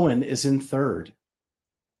Ariel Lowen is in third.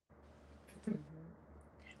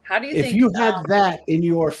 How do you If think? you had that in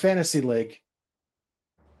your fantasy league,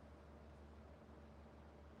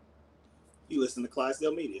 You listen to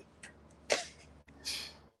Clydesdale Media.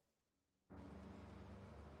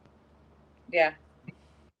 Yeah.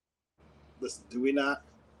 Listen, do we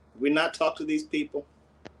not talk to these people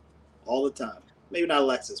all the time? Maybe not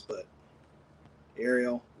Alexis, but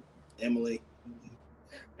Ariel, Emily.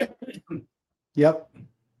 yep.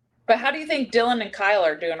 But how do you think Dylan and Kyle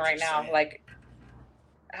are doing right now? Like,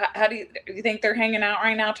 how do you think they're hanging out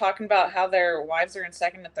right now, talking about how their wives are in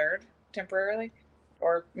second and third temporarily,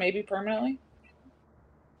 or maybe permanently?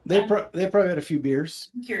 They probably had a few beers.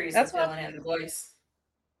 I'm curious That's if Dylan had a voice.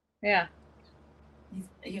 Yeah.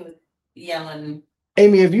 He was yelling.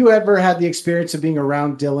 Amy, have you ever had the experience of being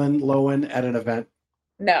around Dylan Lowen at an event?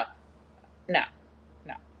 No.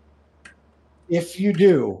 If you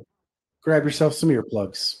do, grab yourself some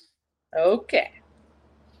earplugs. Okay.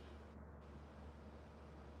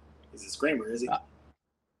 He's a screamer, is he?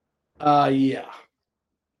 Yeah.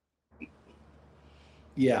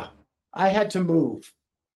 Yeah. I had to move.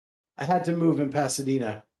 In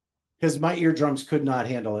Pasadena because my eardrums could not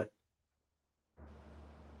handle it.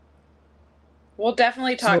 We'll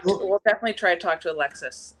definitely talk. So- We'll definitely try to talk to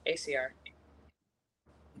Alexis ACR.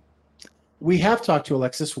 We have talked to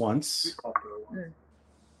Alexis once.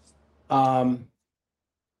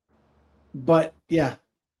 But yeah,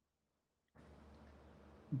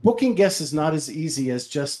 booking guests is not as easy as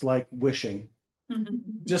just like wishing.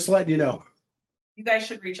 Just letting you know. You guys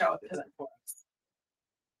should reach out to them for us.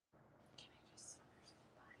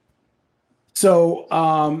 So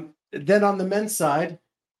then on the men's side,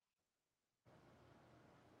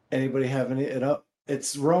 anybody have it up?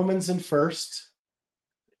 It's Romans in first.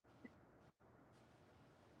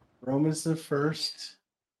 Romans in first.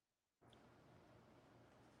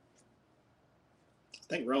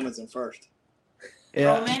 I think Roman's in first.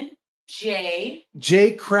 Yeah. Roman, Jay.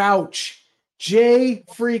 Jay Crouch. Jay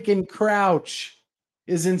freaking Crouch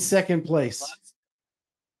is in second place.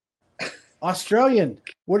 Australian.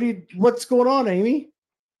 What's going on, Amy?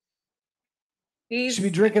 He Should be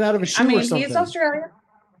drinking out of a shoe or something. he's Australian.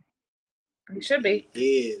 He should be.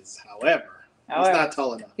 He is, however, he's not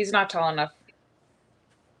tall enough. He's not tall enough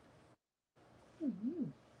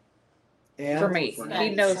And for me. He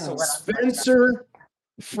knows what I'm Spencer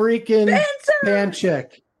freaking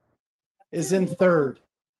Panchek is in third.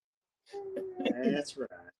 That's right.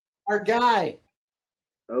 Our guy.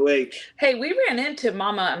 Oh wait. Hey, we ran into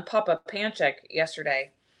Mama and Papa Panchek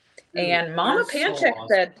yesterday, and Mama they're so Panchek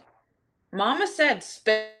awesome. Mama said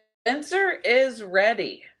Spencer is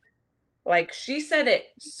ready. Like she said it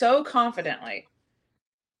so confidently.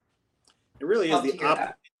 It really is Love to the hear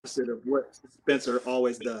that. opposite of what Spencer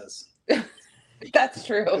always does. That's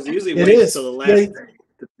true. Because he usually It waits is. till the last They- day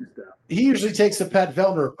to do stuff. He usually takes the Pat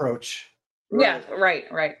Vellner approach. Yeah,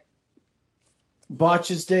 right.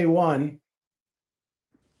 Botches day one.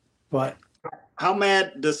 But How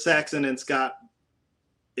mad does Saxon and Scott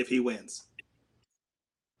if he wins?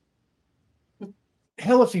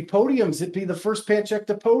 hell, if he podiums, it'd be the first Panchek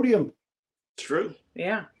to podium. True.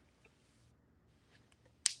 Yeah.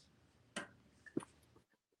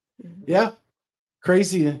 Yeah.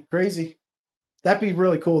 Crazy. That'd be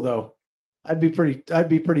really cool though. I'd be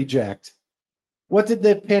pretty jacked. What did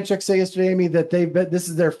the Panchek say yesterday, Amy? That they bet this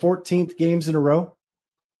is their 14th games in a row?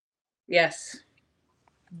 Yes.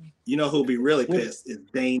 You know who'll be really pissed is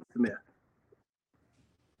Dane Smith.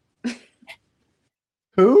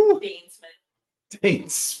 Who? Dane Smith.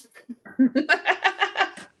 Dates.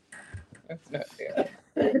 That's not fair.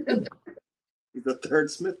 He's the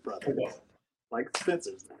third Smith brother. Like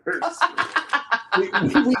Spencer's the third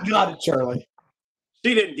Smith. We got it, Charlie.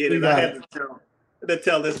 She didn't get We it. got I had to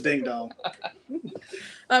tell this ding dong.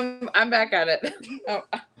 I'm back at it.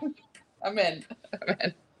 I'm in.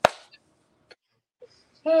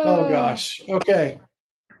 Oh gosh. Okay.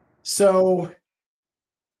 So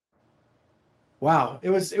wow, it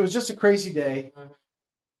was just a crazy day.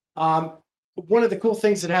 One of the cool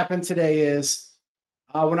things that happened today is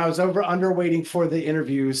when I was under waiting for the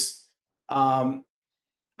interviews, I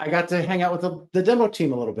got to hang out with the demo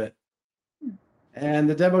team a little bit. And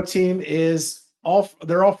the demo team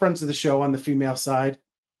they're all friends of the show on the female side.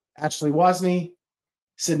 Ashley Wozni,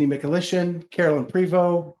 Sydney Mikulishin, Carolyn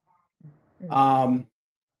Prevost.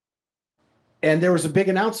 And there was a big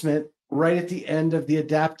announcement right at the end of the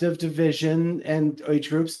adaptive division and age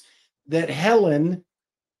groups that Helen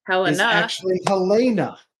is Helena. actually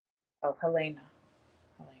Helena. Oh, Helena.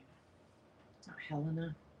 It's not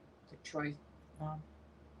Helena. It's a Troy.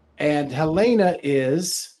 And Helena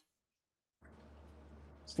is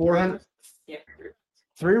 400, Yeah.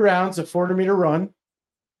 3 rounds of 400-meter run,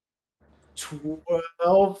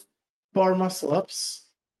 12 bar muscle ups,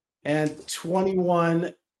 and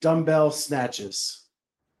 21 dumbbell snatches.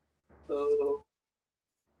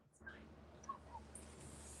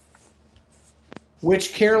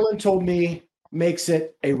 Which Carolyn told me makes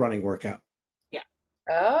it a running workout.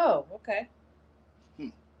 Oh, okay.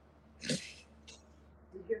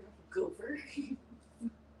 Goober.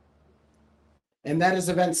 And that is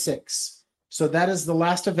event 6. So that is the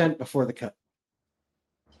last event before the cut.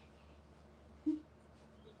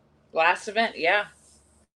 Last event, yeah.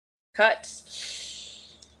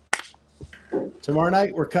 Cuts. Tomorrow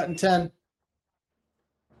night, we're cutting 10.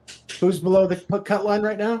 Who's below the cut line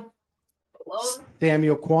right now? Hello?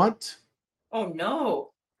 Samuel Quant. Oh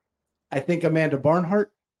no. I think Amanda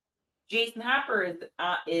Barnhart. Jason Hopper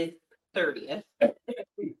is 30th.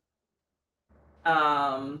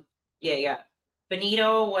 Yeah.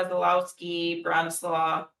 Benito, Wazalowski,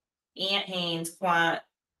 Bronislaw, Ant Haynes, Quant,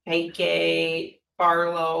 Heike,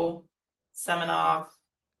 Barlow, Semenoff,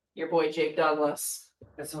 your boy Jake Douglas.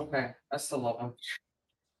 It's okay. I still love him.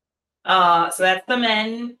 So that's the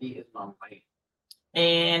men. He is not right.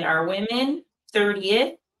 And our women,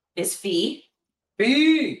 30th is Fee.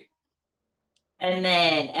 B. And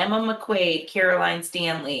then Emma McQuaid, Caroline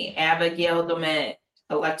Stanley, Abigail Domet,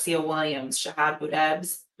 Alexia Williams, Shahad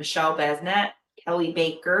Boudebs, Michelle Basnet, Kelly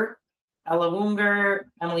Baker, Ella Wunger,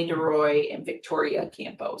 Emily DeRoy, and Victoria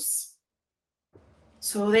Campos.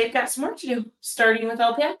 So they've got some work to do, starting with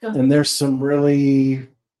Alpaca. And there's some names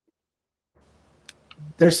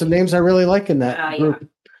I really like in that group.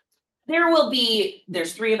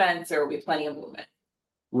 There's 3 events, there will be plenty of movement.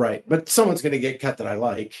 Right. But someone's going to get cut that I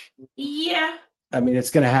like. Yeah. I mean, it's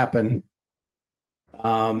going to happen.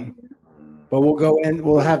 But we'll go in,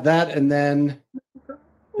 we'll have that, and then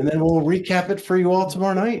we'll recap it for you all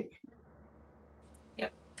tomorrow night.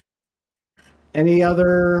 Yep. Any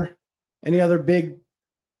other big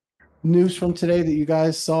news from today that you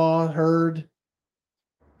guys saw, heard?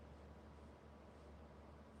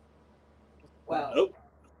 Well, Nope.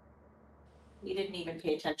 we didn't even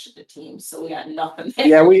pay attention to teams, so we got nothing there.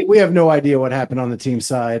 Yeah, we have no idea what happened on the team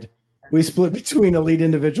side. We split between elite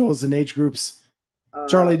individuals and age groups.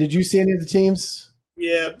 Charlie, did you see any of the teams?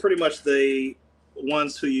 Yeah, pretty much the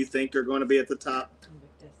ones who you think are going to be at the top.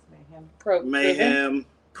 Mayhem,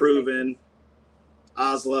 Proven,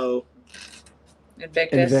 Oslo,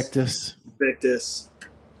 Invictus. Victus,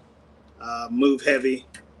 Move Heavy.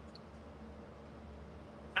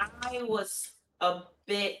 I was a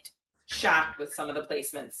bit shocked with some of the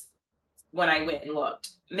placements when I went and looked.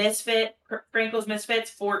 Misfit, Franco's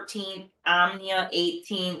Misfits, 14th, Omnia,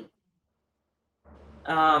 18th,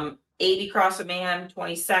 80 CrossFit Man,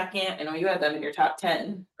 22nd. I know you had them in your top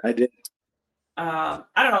 10. I did. I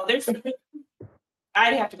don't know.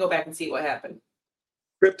 I'd have to go back and see what happened.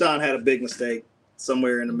 Krypton had a big mistake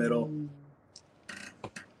somewhere in the middle.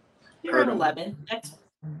 You're at 11. That's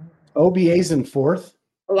OBA's in 4th.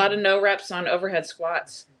 A lot of no reps on overhead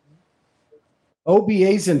squats.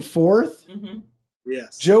 OBA's in 4th.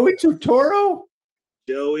 Yes. Joey Tutoro.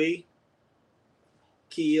 Joey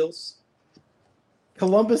Keels.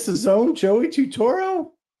 Columbus's own Joey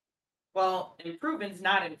Tutoro. well, Improvement's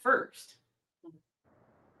not in first.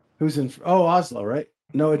 Who's in? Oh, Oslo, right?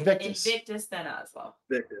 No, Invictus. Invictus, then Oslo.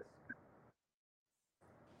 Victor.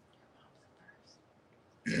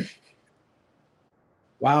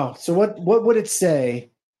 Wow. So what would it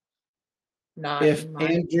say Not if in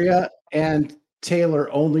mine. Andrea and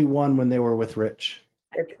Taylor only won when they were with Rich?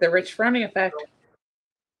 It's the Rich Froning effect.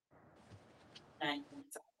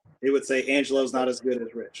 It would say Angelo's not as good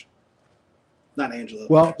as Rich. Not Angelo.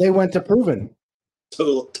 Well, they went to Proven.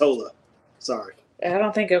 Tola. Sorry. I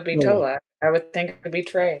don't think it would be No. Tola. I would think it would be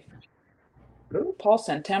Trey. Ooh,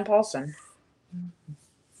 Paulson, Tim Paulson.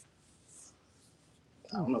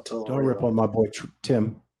 I don't know Tola. Don't rip on my boy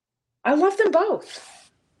Tim. I love them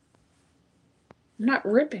both. I'm not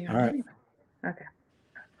ripping on All right. anyone. Okay.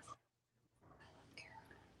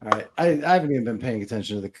 All right. I haven't even been paying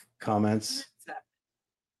attention to the comments.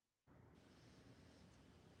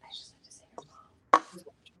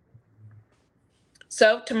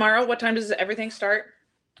 So tomorrow, what time does everything start?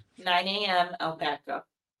 9 a.m. Alpaca.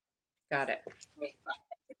 Got it.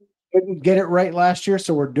 Couldn't get it right last year,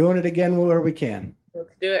 so we're doing it again where we can. Let's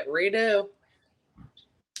do it. Redo.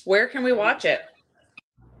 Where can we watch it?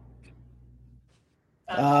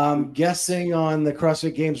 Guessing on the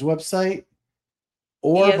CrossFit Games website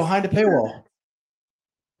or Yes. behind a paywall.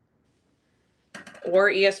 Or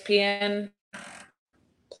ESPN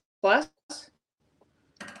Plus.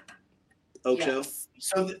 Ocho. Yes.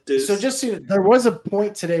 So Deuce. just so there was a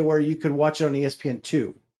point today where you could watch it on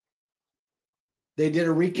ESPN2. They did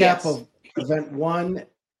a recap Yes. of event 1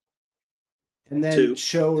 and then Two.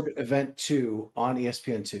 showed event 2 on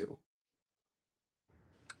ESPN2.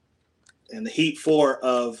 And the Heat 4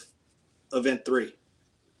 of event 3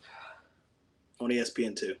 on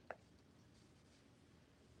ESPN2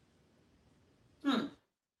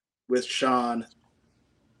 with Sean.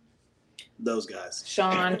 Those guys,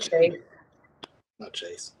 Sean, Chase. not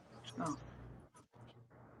Chase. Oh,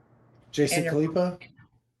 Jason And Khalipa.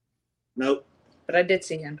 Nope. but I did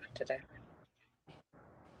see him today.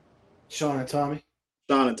 Sean and Tommy.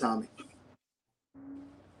 Sean and Tommy.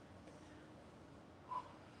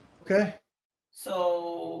 Okay.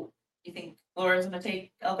 So you think Laura's gonna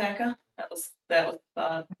take Alpaca? That was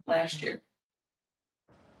last year.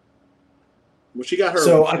 Well, she got her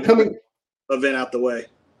So I'm coming. event out the way,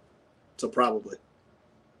 so probably.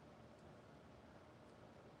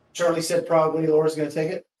 Charlie said probably Laura's going to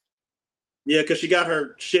take it. Yeah, because she got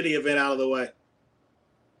her shitty event out of the way.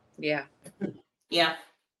 Yeah. Yeah.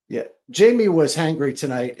 Yeah. Jamie was hangry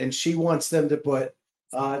tonight, and she wants them to put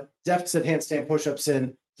deficit handstand push-ups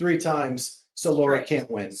in 3 times so Laura Right. can't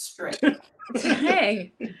win. Straight.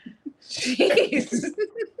 Hey. Jeez.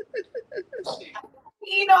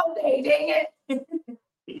 You know, dang it.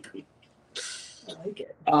 I like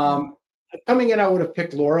it. Coming in, I would have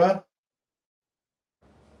picked Laura.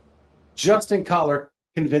 Justin Collar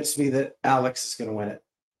convinced me that Alex is going to win it.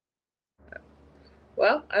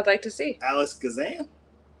 Well, I'd like to see. Alex Kazan.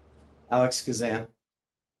 Alex Kazan.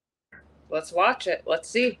 Let's watch it. Let's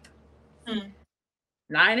see. 9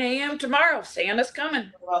 a.m. tomorrow. Santa's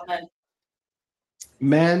coming. Well then.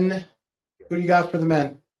 Men. Who do you got for the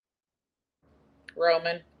men?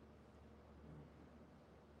 Roman.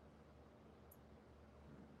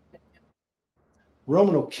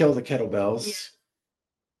 Roman will kill the kettlebells.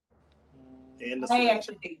 And the I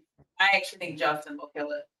actually think Justin will kill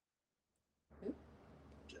it.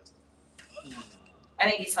 I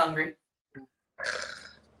think he's hungry.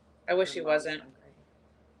 I wish he wasn't.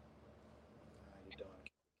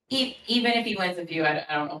 Even if he wins a few, I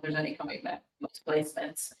don't know if there's any coming back. Most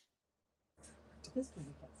placements. This one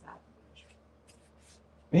gets that.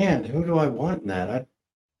 Man, who do I want in that?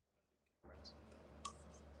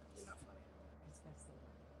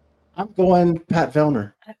 I'm going Pat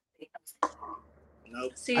Vellner.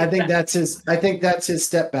 Nope. See, I think that's his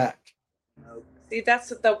step back. Nope. see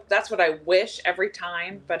that's what I wish every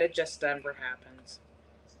time, but it just never happens.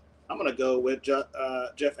 I'm gonna go with Jeff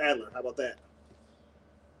Adler. How about that?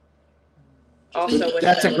 Also, with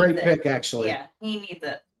That's a him. great pick, actually. Yeah, he needs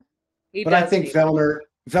it. He But I does think need- Vellner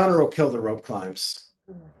will kill the rope climbs.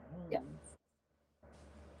 Yeah.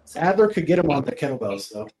 Adler could get him on the kettlebells,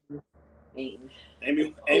 though.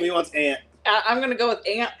 Amy wants Ant. I'm gonna go with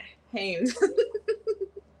Aunt Haynes.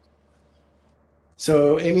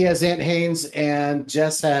 So Amy has Ant Haynes and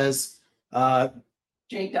Jess has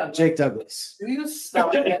Jake Douglas. Jake Douglas. Do you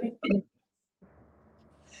stop it?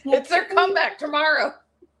 It's their comeback tomorrow.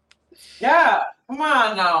 Yeah, come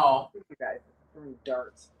on now. You guys throwing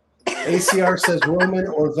darts. ACR says Roman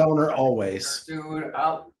or Vellner always. Dude,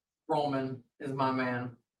 Roman is my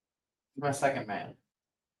man. My second man.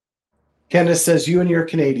 Candace says you and your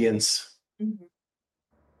Canadians. Mhm.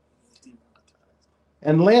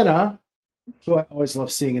 And Lana, who I always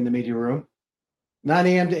love seeing in the media room, 9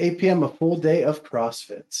 a.m. to 8 p.m., a full day of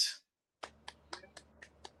CrossFit.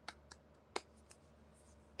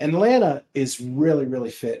 And Lana is really, really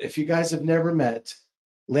fit. If you guys have never met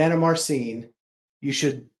Lana Marcine, you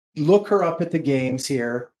should look her up at the games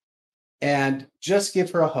here and just give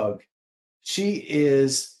her a hug. She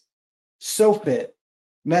is so fit.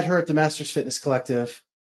 Met her at the Masters Fitness Collective,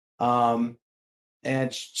 and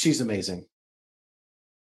she's amazing.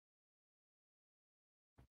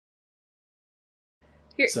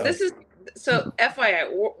 Here, So- this is so FYI,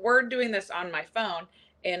 we're doing this on my phone,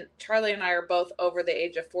 and Charlie and I are both over the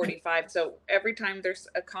age of 45. So every time there's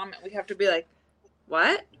a comment, we have to be like,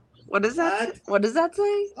 "What? What does that? What? What does that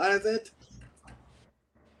say?" What is it?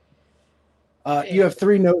 You have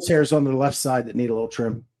 3 nose hairs on the left side that need a little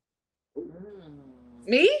trim.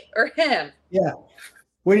 Me or him? Yeah.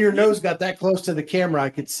 When your nose got that close to the camera, I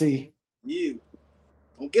could see. You.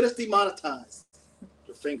 Don't get us demonetized.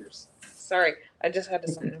 Your fingers. Sorry, I just had to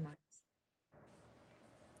send him.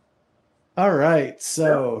 All right.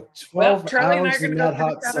 So 12 Charlie and I are hours gonna in go that finish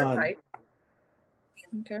hot out our sun. fight.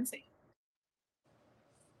 Okay.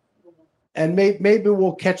 And maybe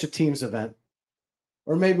we'll catch a teams event.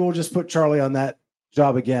 Or maybe we'll just put Charlie on that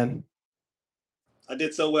job again. I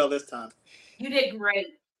did so well this time. You did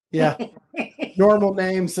great. Yeah. Normal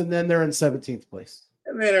names, and then they're in 17th place.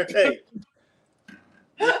 And then, hey,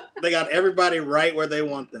 they got everybody right where they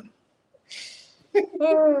want them.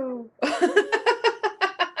 Oh.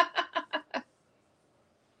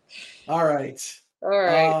 All right. All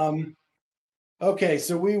right. Okay,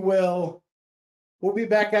 so we'll be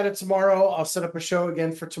back at it tomorrow. I'll set up a show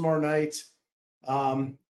again for tomorrow night.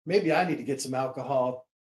 Maybe I need to get some alcohol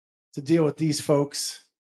to deal with these folks.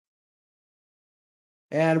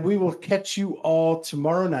 And we will catch you all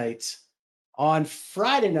tomorrow night on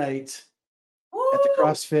Friday night at the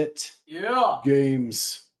CrossFit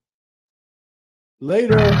Games.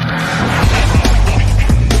 Later.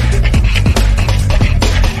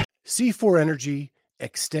 C4 Energy,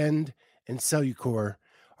 Extend, and Cellucor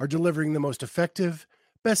are delivering the most effective,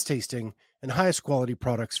 best tasting, and highest quality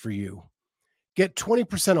products for you. Get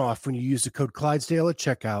 20% off when you use the code Clydesdale at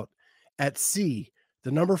checkout at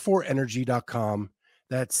c4energy.com.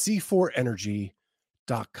 That's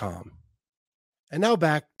c4energy.com. And now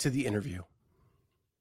back to the interview.